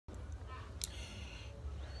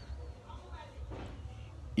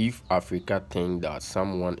If Africa think that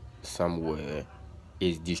someone somewhere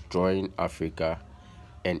is destroying Africa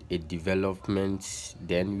and its development,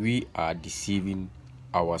 then we are deceiving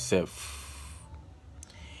ourselves.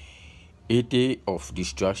 80% of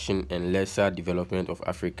destruction and lesser development of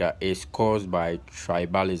Africa is caused by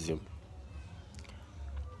tribalism.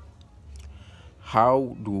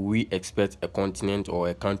 How do we expect a continent or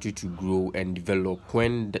a country to grow and develop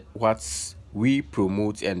when what we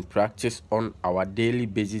promote and practice on our daily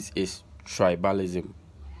basis is tribalism?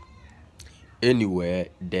 Anywhere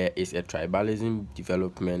there is a tribalism,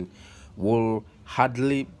 development will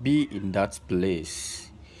hardly be in that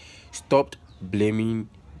place. Stop blaming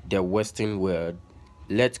the Western world.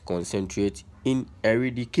 Let's concentrate in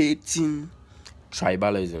eradicating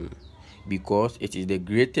tribalism, because it is the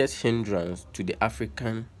greatest hindrance to the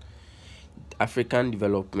African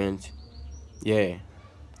development. Yeah,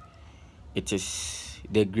 it is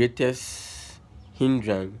the greatest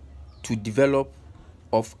hindrance to develop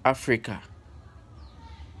of Africa.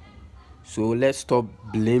 So let's stop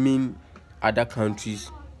blaming other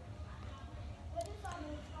countries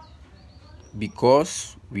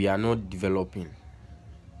because we are not developing.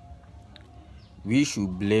 We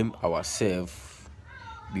should blame ourselves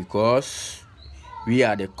because we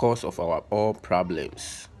are the cause of our all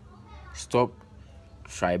problems. Stop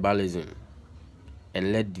tribalism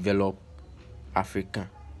and let's develop Africa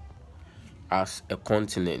as a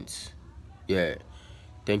continent. Yeah,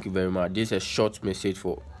 thank you very much. This is a short message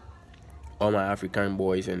for all my African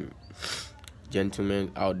boys and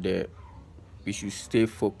gentlemen out there. We should stay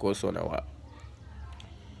focused on our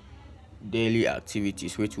daily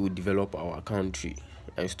activities which will develop our country,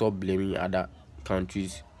 and stop blaming other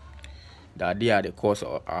countries that they are the cause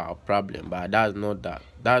of our problem. But that's not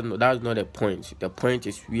the point. The point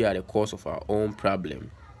is we are the cause of our own problem.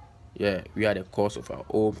 Yeah, we are the cause of our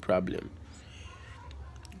own problem.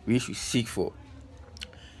 We should seek for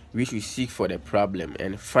the problem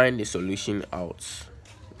and find the solution out.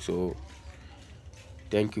 So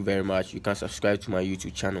thank you very much. You can subscribe to my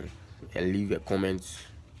YouTube channel and leave a comment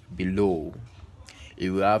below. If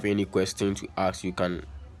you have any question to ask, you can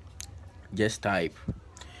just type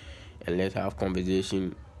and let's have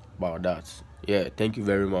conversation about that. Yeah, thank you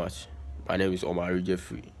very much. My name is Omari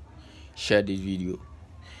Jeffrey. Share this video,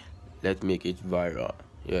 let's make it viral.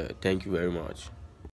 Yeah, thank you very much.